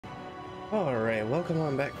Alright, welcome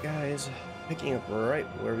on back, guys. Picking up right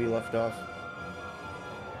where we left off.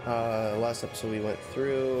 Last episode we went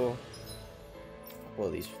through a couple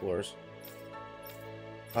of these floors.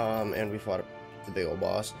 And we fought the big old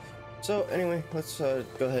boss. So anyway, let's go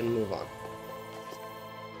ahead and move on.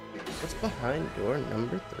 What's behind door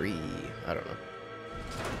number 3? I don't know.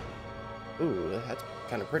 Ooh, that's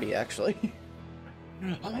kind of pretty, actually.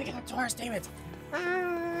 Oh my god, Taurus demons! Ah!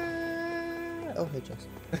 Oh, hey, Jess.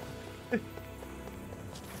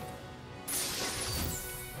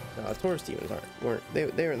 No, Taurus demons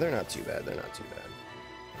they're not too bad. They're not too bad.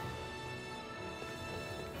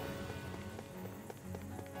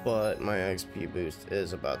 But my XP boost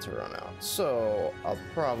is about to run out, so I'll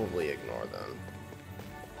probably ignore them.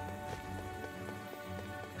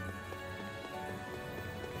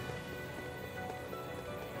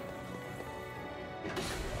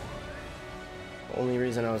 The only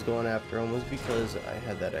reason I was going after them was because I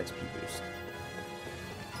had that XP boost.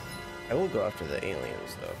 I will go after the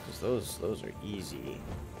aliens though, because those are easy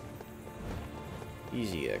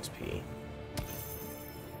XP.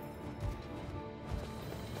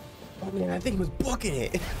 Oh man, I think he was booking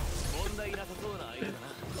it.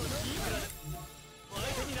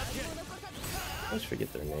 I always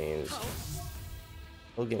forget their names.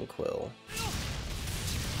 Logan and Quill.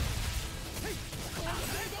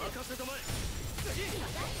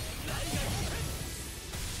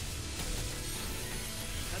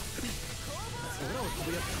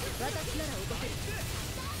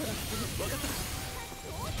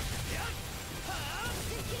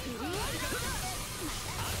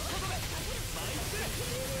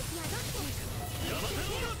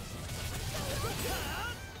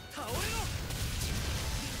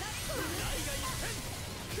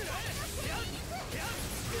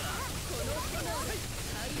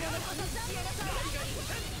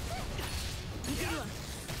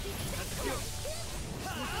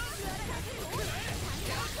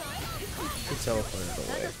 He teleported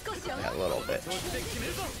away that little bit.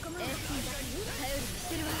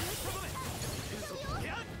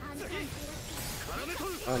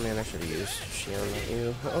 Oh man, I should have used shield at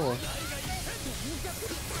you. Oh well.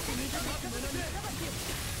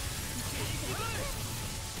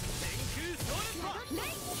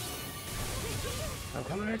 I'm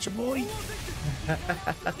coming at you, boy.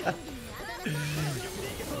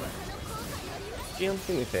 Shield,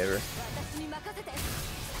 do me a favor.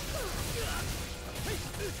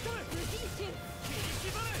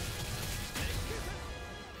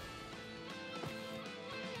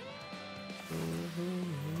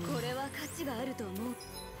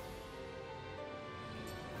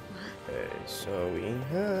 Okay, so we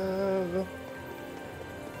have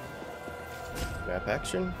map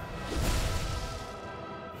action.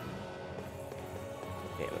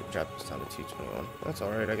 Okay, let me drop this down to 221. That's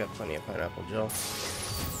alright, I got plenty of pineapple gel.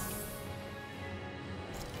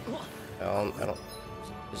 I don't.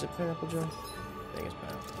 Is it pineapple gel? I think it's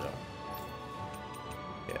pineapple gel.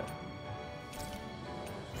 Yeah.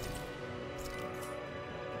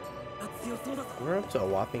 We're up to a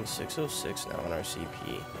whopping 606 now on our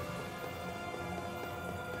CP.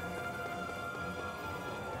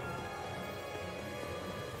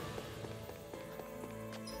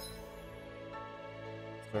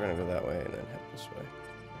 We're gonna go that way and then head this way.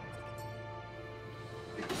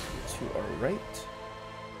 To our right.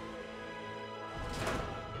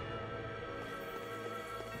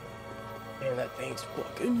 Man, that thing's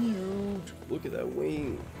fucking huge. Look at that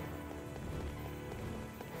wing.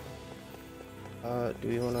 Do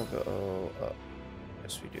we want to go up?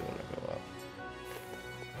 Yes, we do want to go up.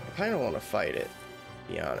 I kind of want to fight it,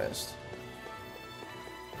 to be honest.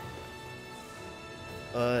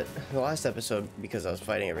 But the last episode, because I was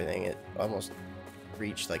fighting everything, it almost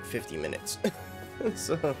reached like 50 minutes.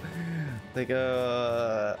 So, like,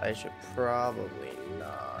 I should probably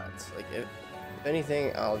not. Like, if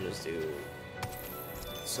anything, I'll just do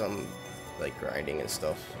some like grinding and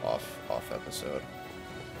stuff off episode.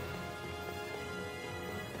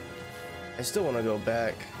 I still want to go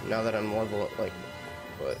back now that I'm level like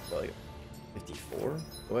 54,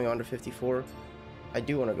 going on to 54. I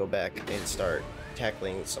do want to go back and start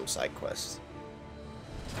tackling some side quests.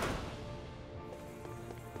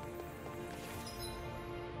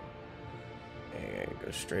 And go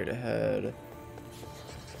straight ahead.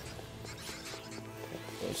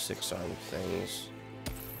 Those 6-armed things.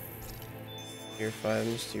 Tier 5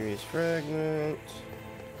 mysterious fragment.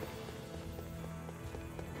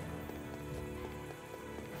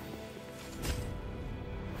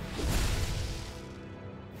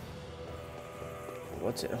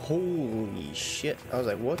 What's it? Holy shit. I was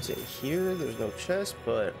like, what's in here? There's no chest,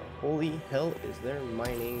 but holy hell is there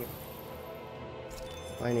mining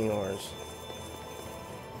Mining ores.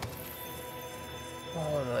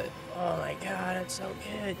 Oh my god, it's so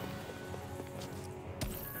good.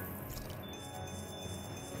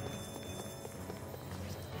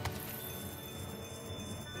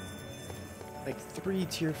 Like 3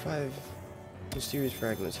 tier 5 mysterious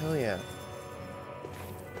fragments. Hell yeah.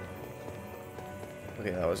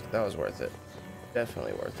 Okay, that was worth it.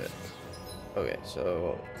 Definitely worth it. Okay,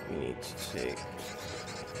 so we need to take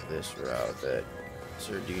this route that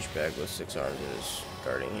Sir Douchebag with 6 arms is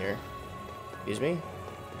guarding here. Excuse me?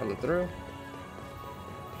 Coming through.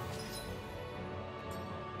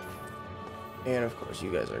 And of course,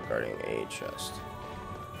 you guys are guarding a chest.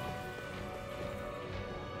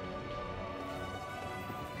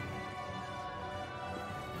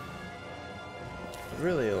 I'd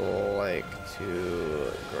really like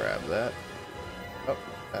to grab that. Oh,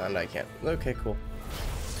 and I can't. Okay, cool.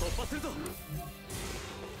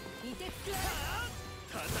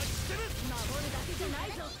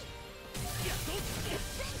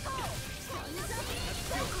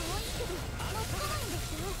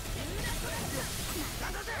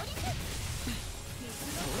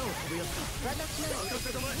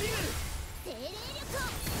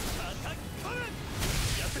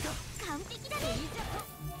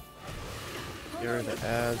 Here are the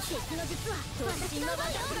ads. Okay,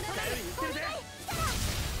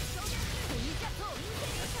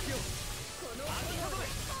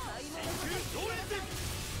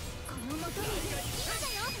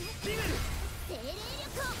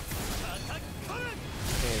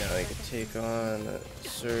 now we can take on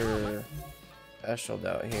Sir Ashled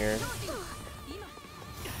out here.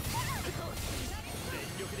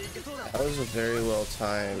 That was a very well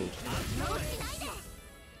timed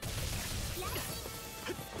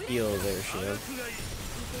heal there, Shield.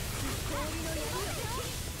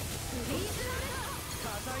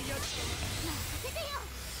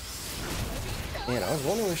 Man, I was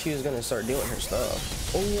wondering when she was gonna start doing her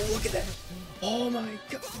stuff. Oh, look at that! Oh my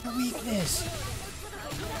god, the weakness!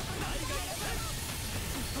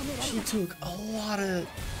 She took a lot of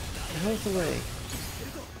health away.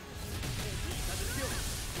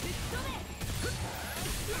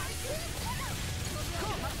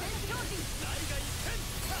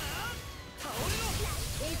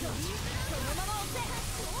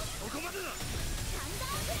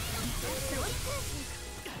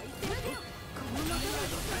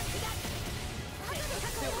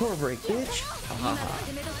 Core break, bitch! Ha ha ha.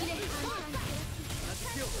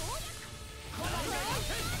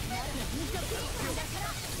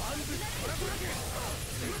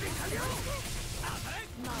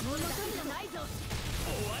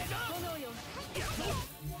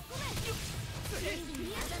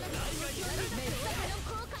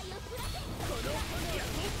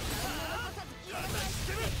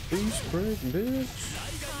 Boost break, bitch!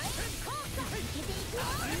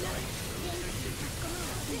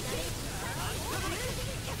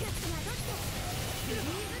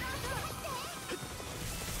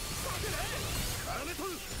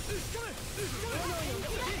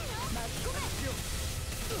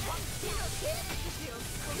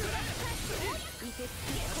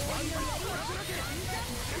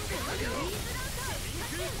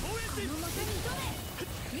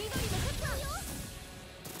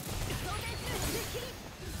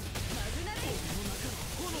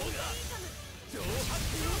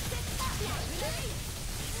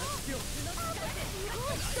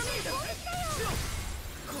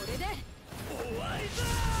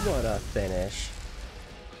 What a finish.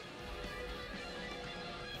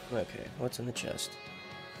 Okay, what's in the chest?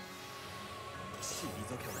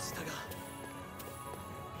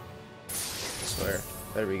 I swear,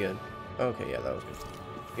 better be good. Okay, yeah, that was good.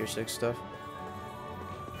 Tier 6 stuff.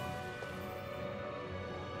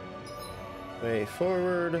 Way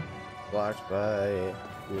forward, blocked by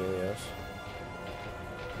Emilios.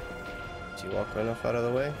 Does he walk enough out of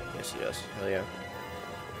the way? Yes, he does. Hell yeah.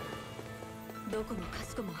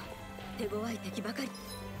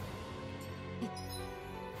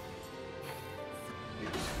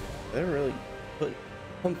 They're really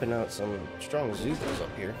pumping out some strong Zuthos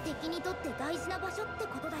up here. I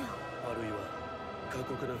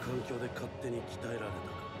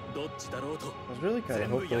was really kind of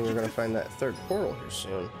hoping we were going to find that third portal here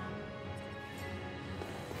soon.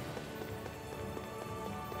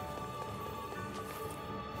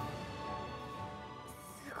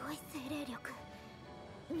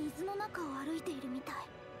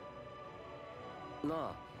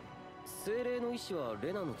 Na, 精霊の意志は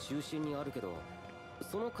レナの中心にあるけど、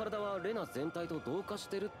その体はレナ全体と同化し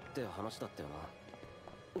てるって話だったよな。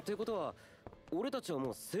ってことは、俺たちは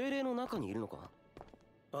もう精霊の中にいるのか？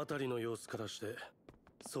あたりの様子からして、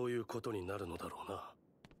そういうことになるのだろうな。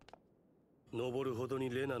登るほどに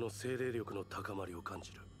レナの精霊力の高まりを感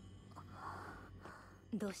じる。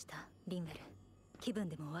どうしたリンメル、気分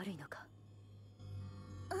でも悪いのか？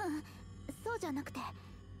そうじゃなくて、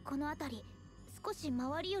この辺り少し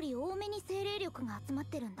周りより多めに精霊力が集まっ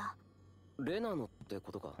てるんだ。レナのって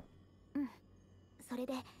ことか？それ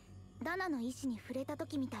でダナの意志に触れた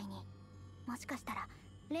時みたいに、もしかしたら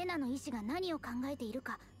レナの意志が何を考えている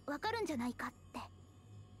かわかるんじゃないかって。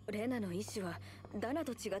レナの意志はダナ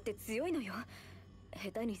と違って強いのよ。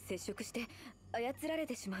下手に接触して操られ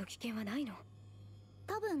てしまう危険はないの？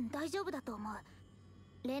多分大丈夫だと思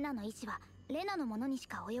う。レナの意志はレナのものにし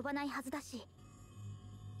か及ばないはずだし、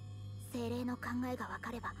精霊の考えが分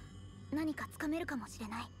かれば何かつかめるかもしれ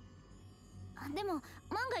ない。でも万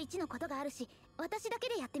が一のことがあるし、私だけ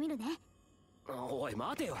でやってみるね。おい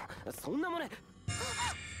待てよ、そんな真似。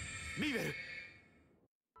リベル。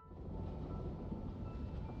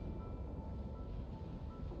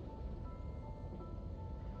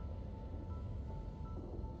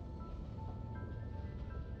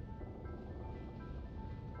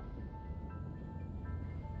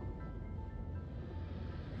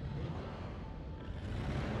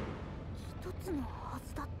一つのは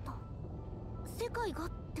ずだった。世界がっ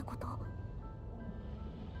てこと？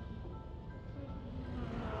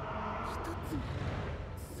一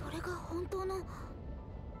つ、それが本当の。こ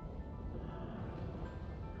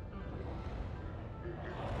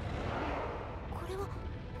れは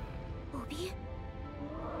怯え。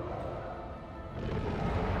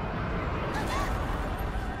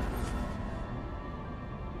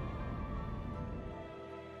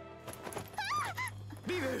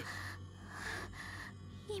リベル。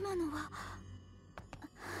今のは。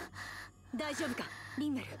大丈夫かリ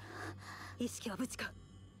ンメル、意識は無事か？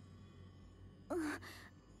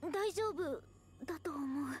大丈夫だと思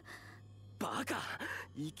う。バカ、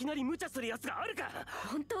いきなり無茶するやつがあるか。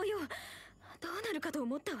本当よ、どうなるかと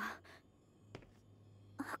思ったわ。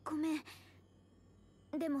ごめん。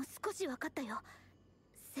でも少し分かったよ、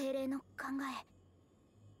精霊の考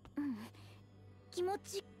え。気持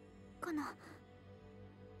ちかな。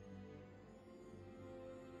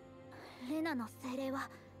レナの精霊は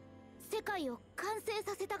世界を完成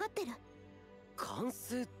させたがってる。完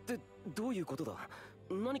成ってどういうことだ？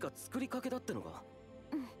何か作りかけだってのか？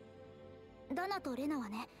ダナとレナは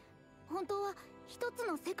ね、本当は一つ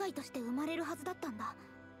の世界として生まれるはずだったんだ。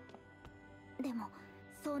でも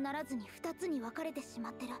そうならずに二つに分かれてしま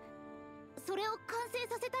ってる。それを完成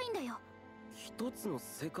させたいんだよ。一つの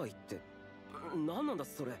世界って何なんだ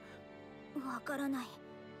それ？わからない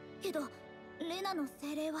けど、レナの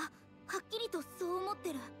精霊ははっきりとそう思っ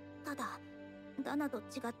てる。ただダナと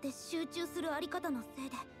違って集中するあり方のせい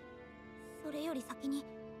で、それより先に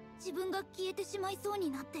自分が消えてしまいそう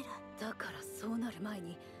になってる。だからそうなる前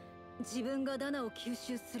に自分がダナを吸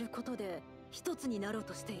収することで一つになろう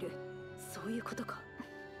としている、そういうことか？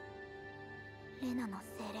レナの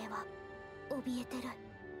精霊は怯えて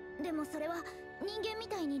る。でもそれは人間み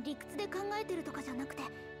たいに理屈で考えてるとかじゃなくて、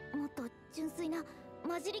もっと純粋な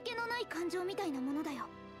混じり気のない感情みたいなものだよ。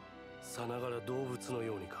さながら動物の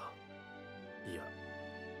ようにか。いや、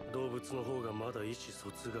動物の方がまだ意思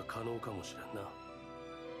疎通が可能かもしれんな。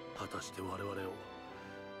果たして我々を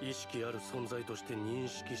意識ある存在として認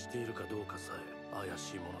識しているかどうかさえ怪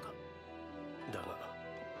しいものだ。だが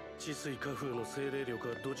治水火風の精霊力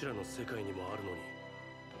はどちらの世界にもあるのに、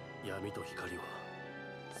闇と光は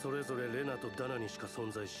それぞれレナとダナにしか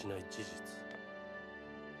存在しない事実、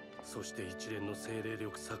そして一連の精霊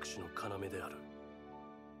力搾取の要である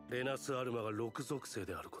レナス・アルマが6属性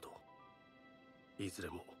であること、いずれ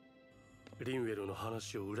もリンウェルの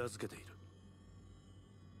話を裏付けている。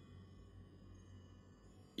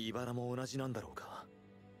茨も同じなんだろうか。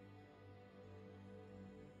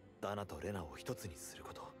ダナとレナを一つにする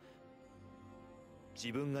こと、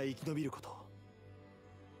自分が生き延びること。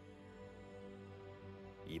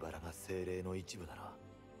茨が精霊の一部なら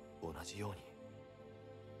同じように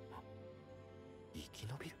生き延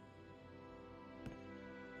びる。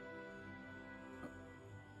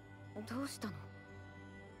どうしたの？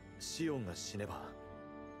シオンが死ねば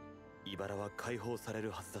茨は解放され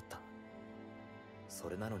るはずだった。そ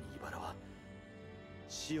れなのに茨は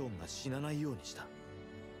シオンが死なないようにした。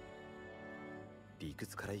理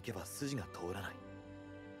屈からいけば筋が通らない。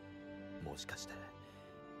もしかして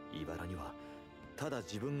茨にはただ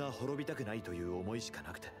自分が滅びたくないという思いしか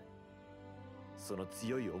なくて、その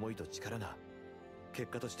強い思いと力が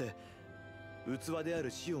結果として器であ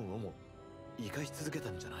るシオンをも生かし続け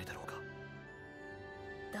たんじゃないだろうか。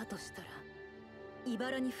だとしたら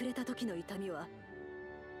茨に触れた時の痛みは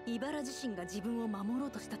茨自身が自分を守ろ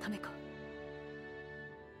うとしたためか？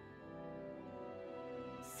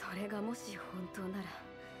れがもし本当なら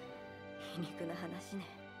皮肉な話ね。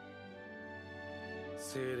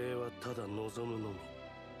精霊はただ望むのみ。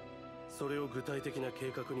それを具体的な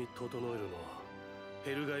計画に整えるのは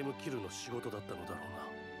ヘルガイム・キルの仕事だったのだろうな。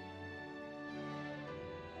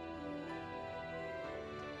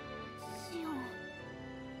シオン。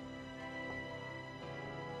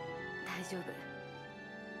大丈夫。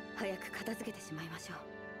早く片付けてしまいましょう。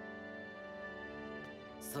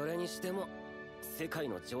それにしても世界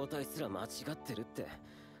の状態すら間違ってるって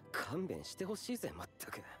勘弁してほしいぜ。まっ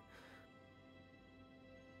たく。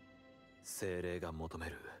精霊が求め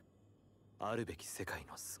るあるべき世界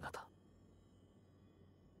の姿。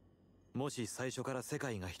もし最初から世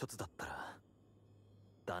界が一つだったら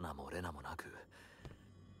ダナもレナもなく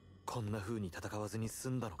こんな風に戦わずに済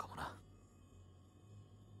んだのかもな。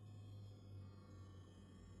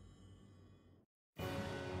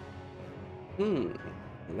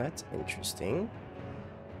That's interesting.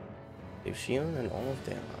 Lucian and all of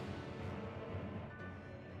them.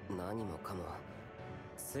 何もかも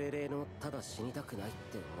精霊のただ死にたくないっ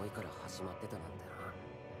て思いから始まってたなんて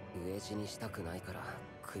な。飢え死にしたくないから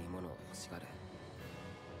食い物を欲しがる。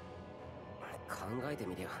考えて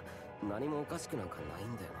みりゃ何もおかしくなんかない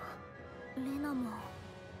んだよな。レナも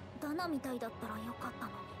ダナみたいだったらよかった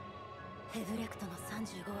のに。ヘブレクトの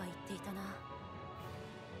35は言っていたな。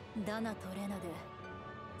ダナとレナで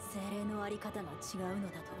精霊のあり方が違うの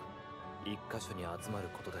だと。一箇所に集まる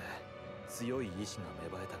ことで強い意志が芽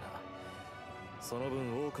生えたが、その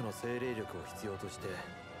分多くの精霊力を必要として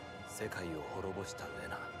世界を滅ぼしたレ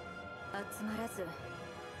ナ。集まらず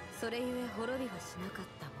それゆえ滅びはしなかっ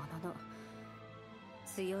たものの、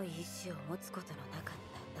強い意志を持つことのなかっ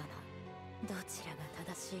たダナ。どちらが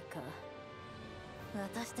正しいか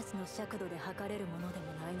私たちの尺度で測れるもので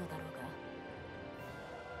もないのだろ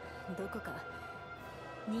うが、どこか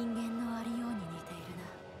人間のありように似ているな。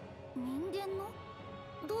人間の？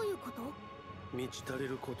どういうこと？満ち足り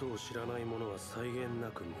ることを知らない者は際限な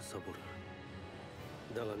く貪る。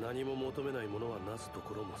だが何も求めない者はなすと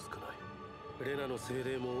ころも少ない。レナの精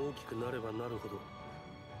霊も大きくなればなるほど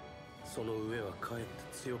その上はかえって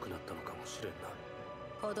強くなったのかもしれんな。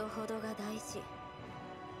ほどほどが大事。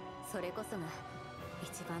それこそが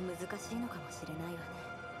一番難しいのかもしれないわね。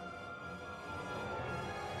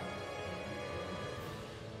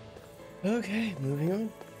Okay, moving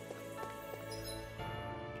on.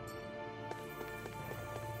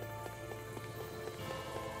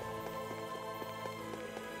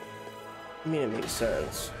 I mean, it makes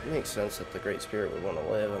sense. It makes sense that the Great Spirit would want to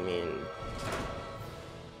live. I mean,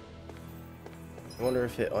 I wonder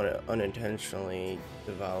if it unintentionally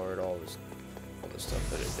devoured all the stuff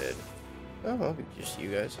that it did. Oh, okay, just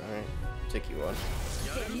you guys. All right, take you on.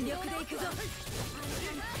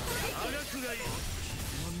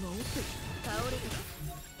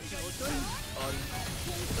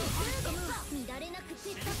 乱れなく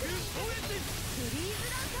鉄卓。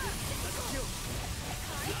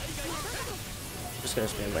 Just gonna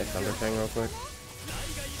spam my thunder thing real quick.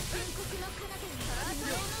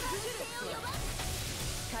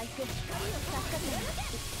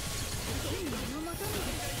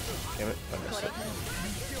 Damn it, I missed it.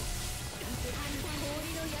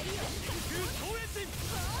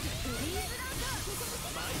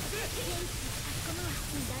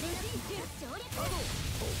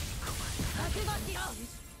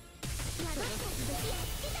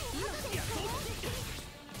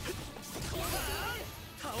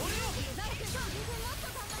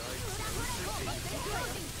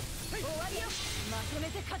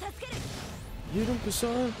 You don't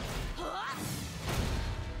Bassar?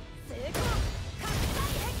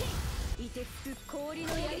 いてつく氷の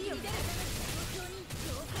槍よ。フ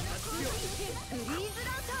リーズ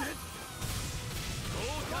ランター。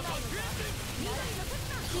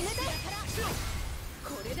決めて。こ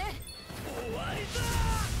れで終わりだ。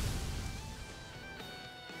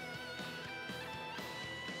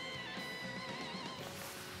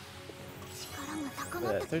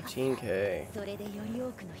 Yeah, 13k. それでより多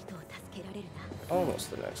くの人を助けられるな。 Almost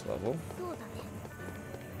the next level. そうだね。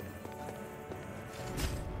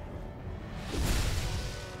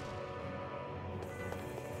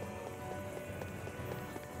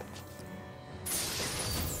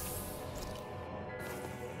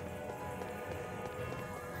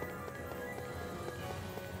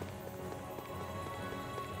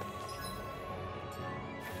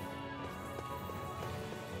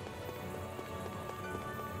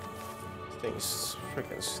 Thing's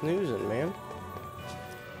freaking snoozing, man.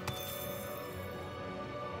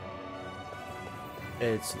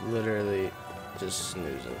 It's literally just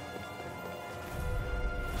snoozing.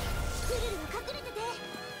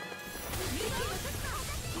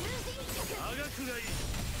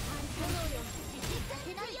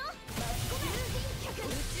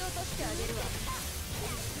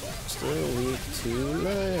 Still weak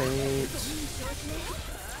tonight.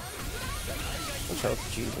 Which health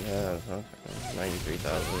did you even have? Okay.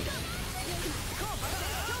 93,000.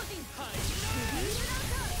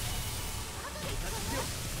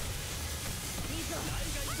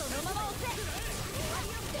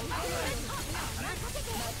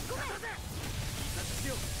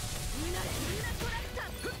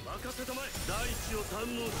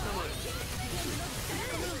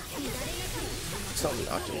 Something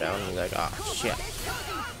knocked him down. He's like, ah, shit.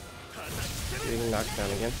 You can knock him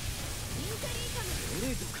down again.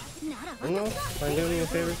 No, I'm doing you a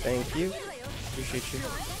favor. Thank you. Appreciate you.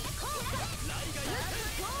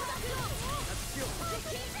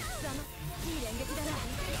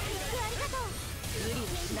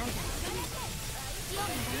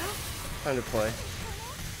 Time to play.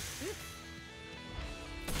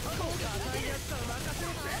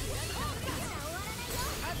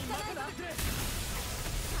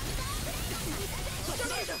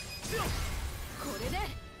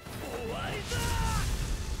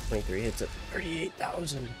 Three hits at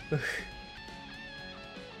 38,000.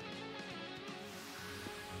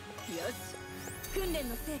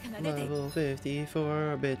 Level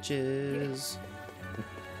 54 bitches.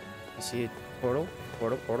 I see it. Portal,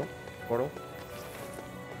 portal, portal, portal.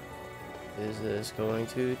 Is this going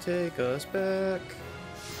to take us back?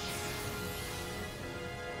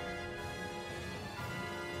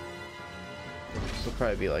 It'll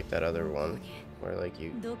probably be like that other one, where like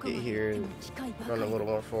you get here and run a little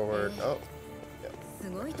more forward. Oh, yeah,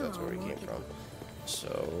 that's where we came from.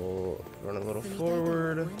 So run a little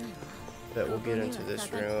forward. That will get into this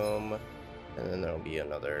room, and then there'll be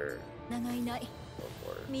another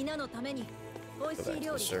teleporter. Go back to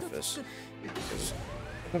the surface.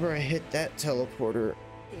 Whenever I hit that teleporter,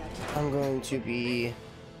 I'm going to be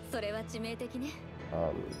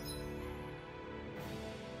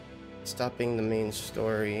stopping the main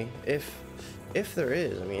story, if there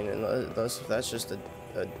is. I mean, unless if that's just a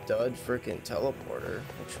dud freaking teleporter,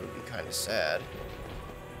 which would be kind of sad.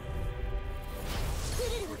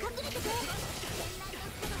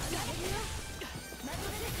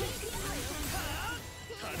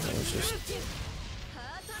 Let's just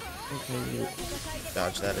okay, you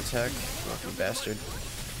dodge that attack, lucky bastard.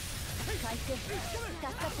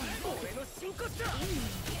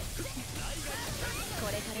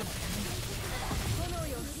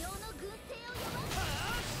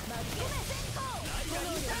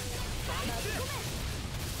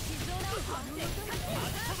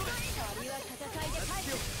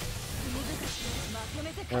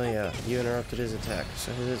 Oh yeah, you interrupted his attack,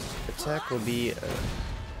 so his attack will be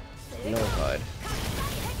nullified.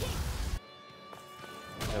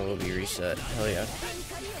 And will be reset. Hell yeah.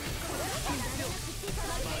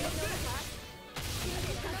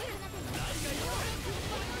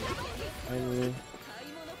 Finally.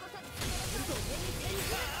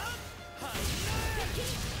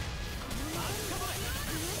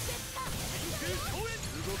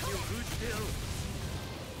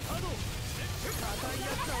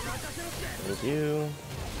 Thank you.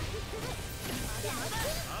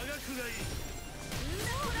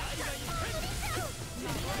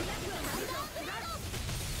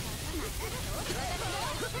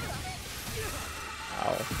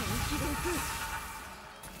 Ow.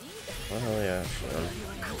 Oh hell yeah, son.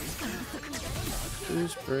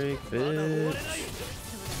 Boost break, bitch.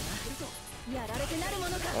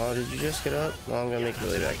 Oh, did you just get up? Well, I'm gonna make you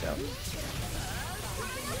lay back down.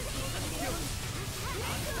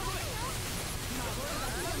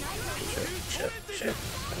 Shit.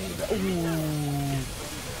 Ooh.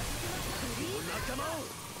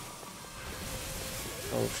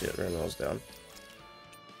 Oh shit, Renwell's down.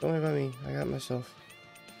 Don't worry about me, I got myself.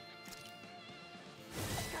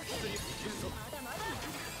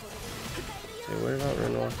 Okay, worry about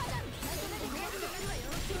Renwell.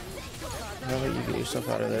 How about you get yourself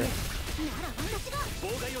out of there?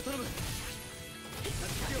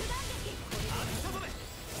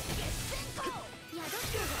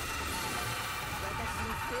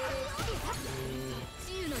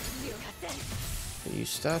 You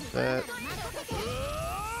stop that.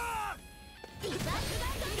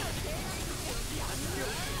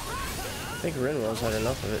 I think Renwell's had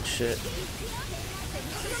enough of it, shit.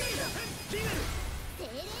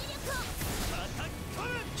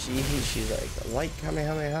 She's like, light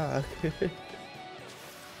Kamehameha.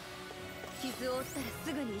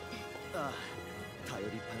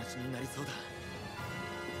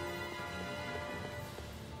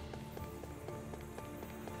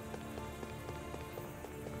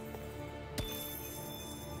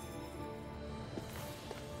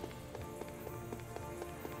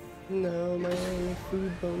 No, my only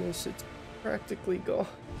food bonus, it's practically gone.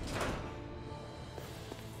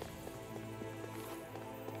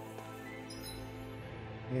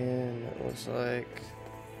 And it looks like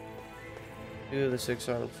 2 of the 6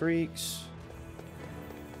 armed freaks.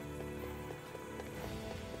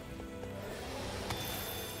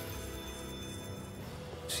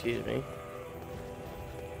 Excuse me.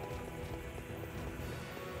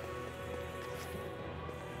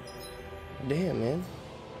 Damn, man.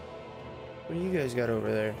 What do you guys got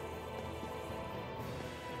over there?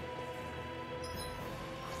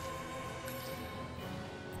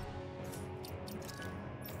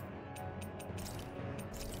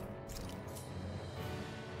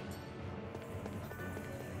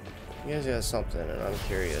 You guys got something, and I'm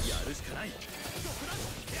curious.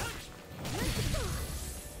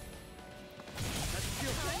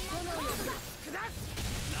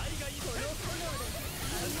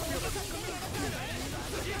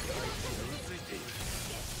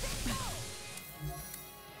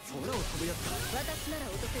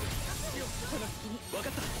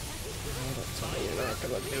 You're not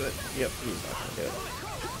gonna do it. Yep, he's not gonna do it.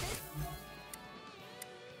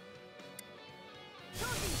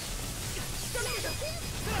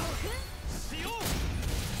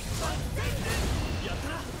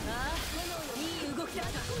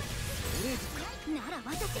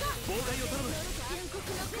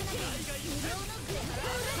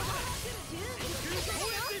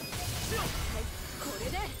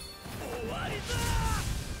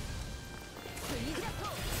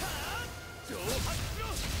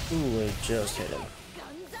 Ooh, it just hit him.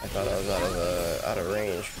 I thought I was out of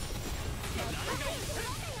range.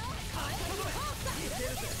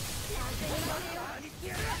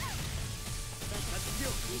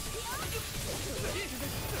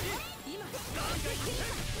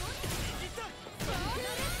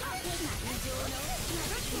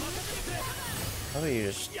 How about you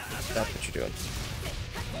just stop what you're doing?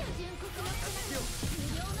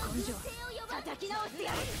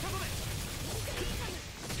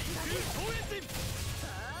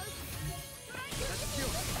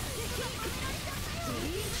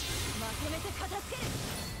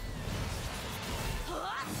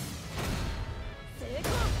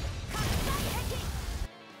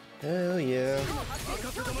 Hell yeah.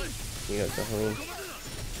 You got definitely.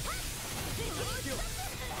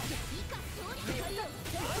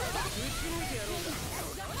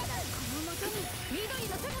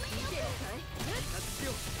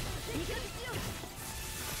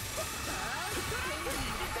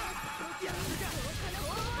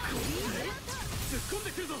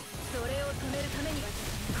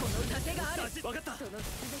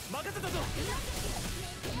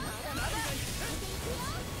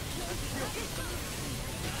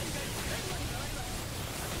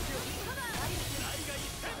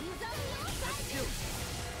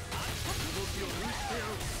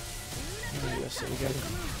 Yes, again.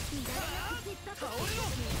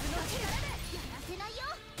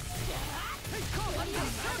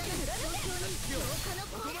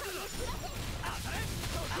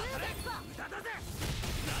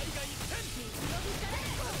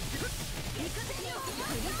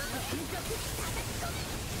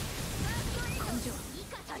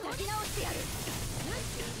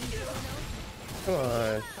 Come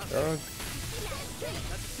on, dog.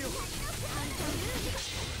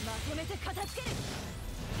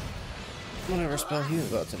 Whatever spell he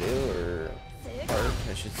was about to do, or art,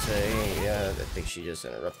 I should say. Yeah, I think she just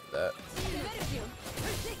interrupted that.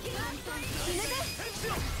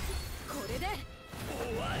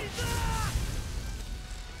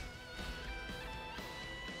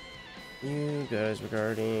 You guys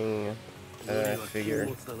regarding figure.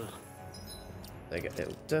 Like,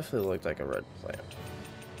 it definitely looked like a red plant.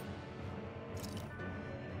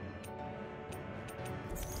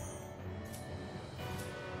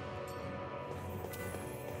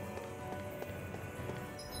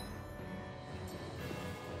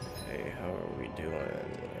 Okay, how are we doing?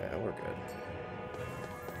 Yeah, we're good.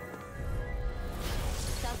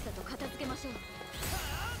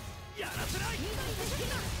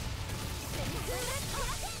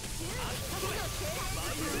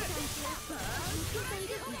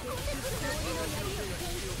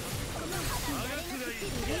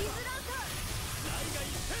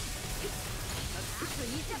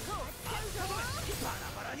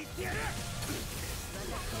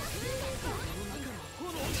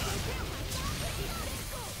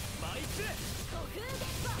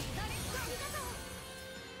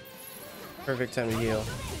 Perfect time to heal.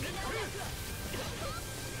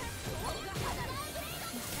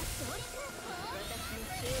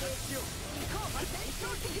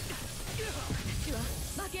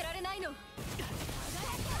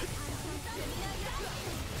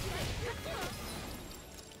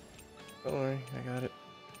 Don't worry, I got it.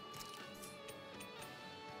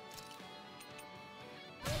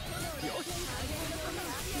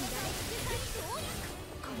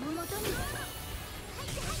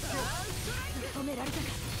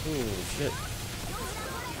 Ooh, shit.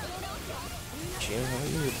 Jim, why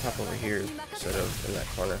don't you pop over here instead of in that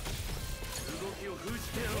corner?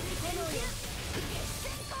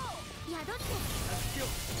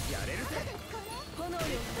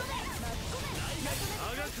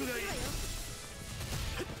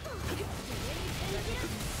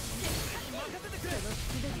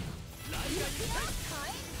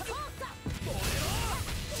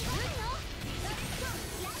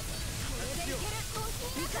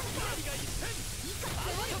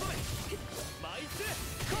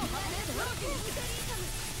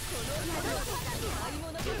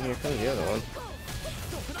 Here comes the other one.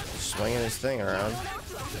 Swinging his thing around.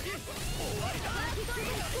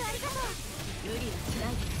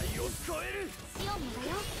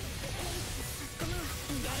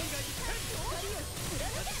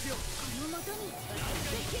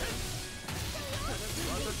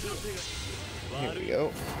 Here we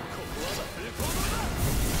go.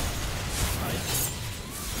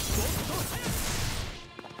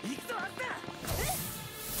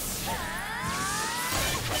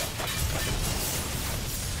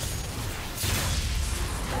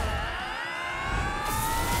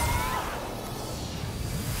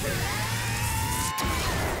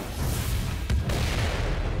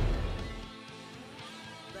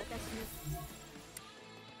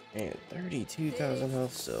 Man, 32,000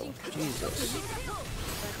 health still. Jesus.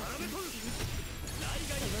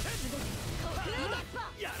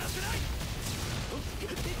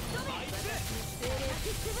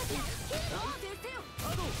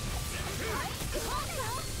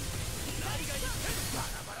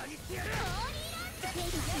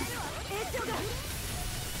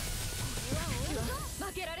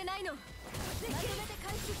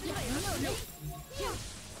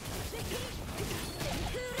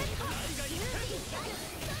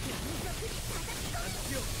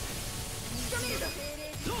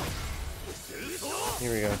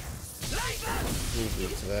 Here we go.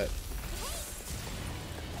 Move to that.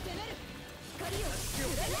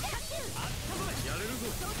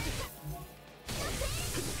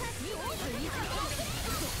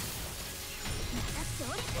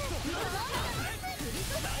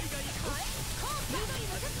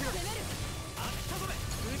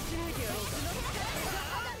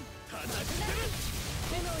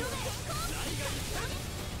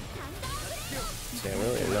 See, I'm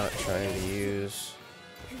really not trying to use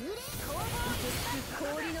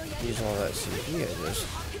all that CP I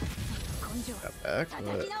just got back,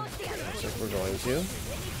 but looks like we're going to.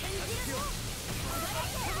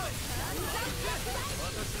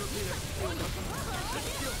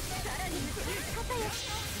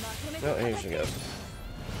 No, here she goes.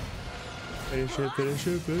 Finish it, finish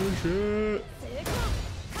it, finish it!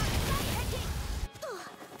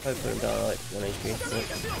 I put him down like 1 HP.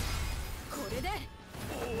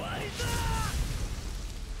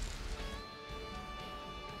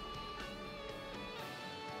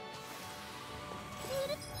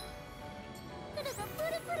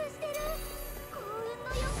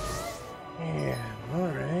 Yeah,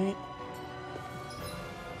 alright.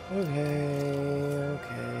 Okay.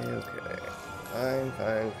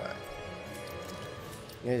 Fine.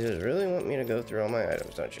 You guys just really want me to go through all my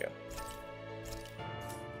items, don't you?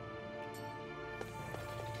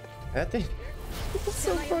 That thing. It's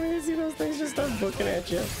so funny to see those things just start booking at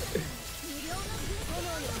you.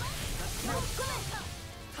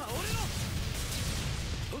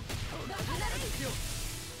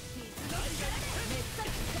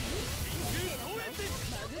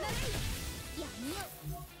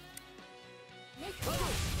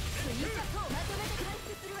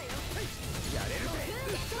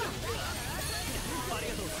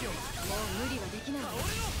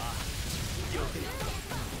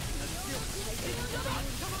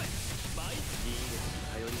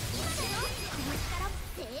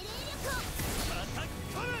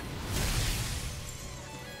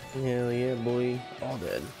 Hell yeah, boy. All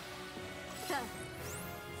dead.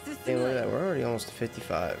 Hey, look at that. We're already almost to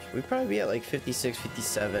 55. We'd probably be at like 56,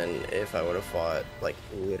 57 if I would have fought like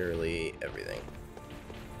literally everything.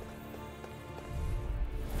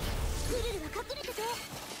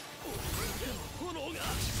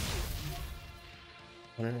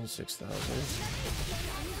 $106,000.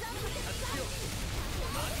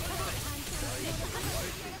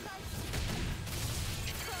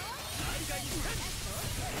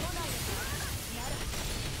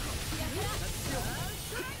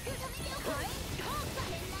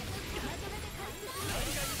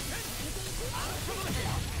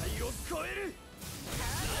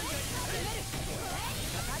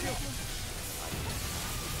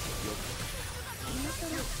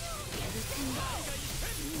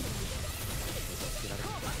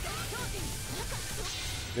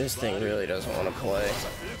 This thing really doesn't want to play.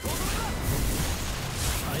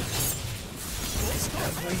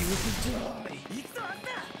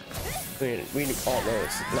 We all know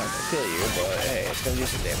it's not gonna kill you, but hey, it's gonna do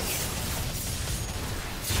some damage.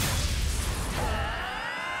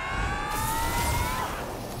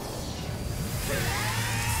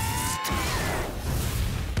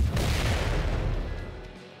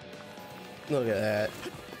 Look at that.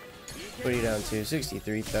 What are you down to?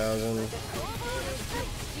 63,000.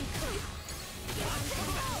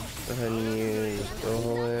 Go ahead and use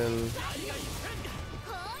Goholin.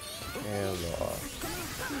 And off.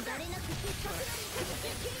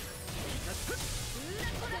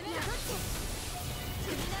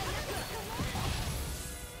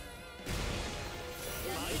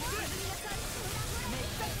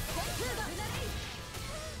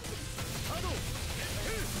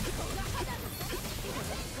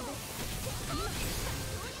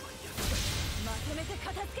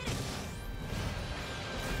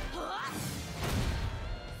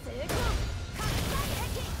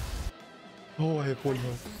 Oh, I have one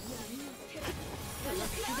more.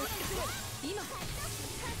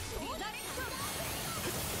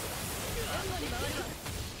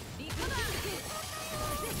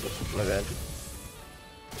 My bad.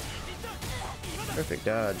 Perfect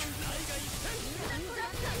dodge.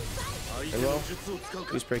 And well,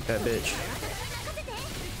 please break that bitch.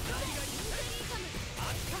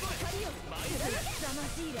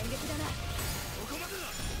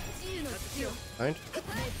 Mind?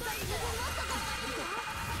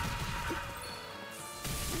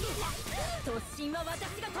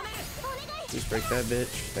 Please break that bitch.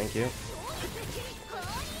 Thank you.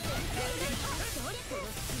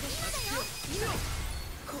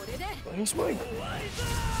 Oh, he's mine.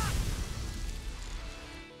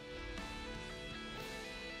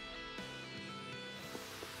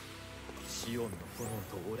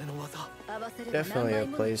 Definitely a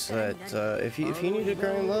place that if you need to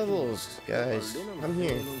grind levels, guys, I'm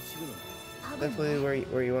here. Definitely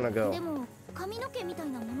where you want to go.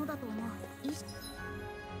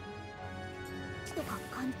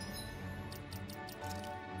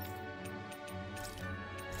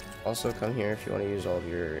 Also, come here if you want to use all of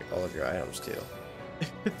your items too.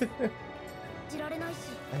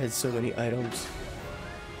 I had so many items.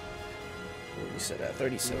 What we said at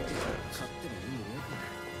 37 items.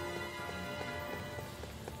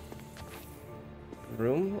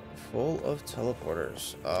 Room full of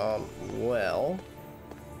teleporters. Well,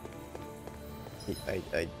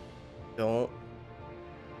 I don't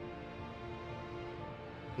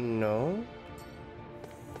know.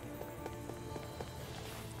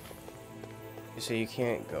 So you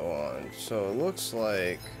can't go on. So it looks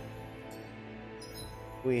like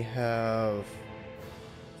we have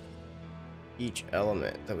each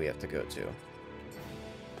element that we have to go to.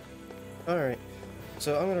 Alright,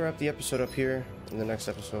 so I'm gonna wrap the episode up here. In the next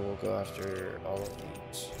episode we'll go after we'll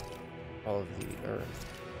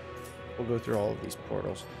go through all of these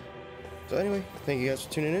portals. So anyway, thank you guys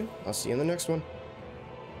for tuning in. I'll see you in the next one.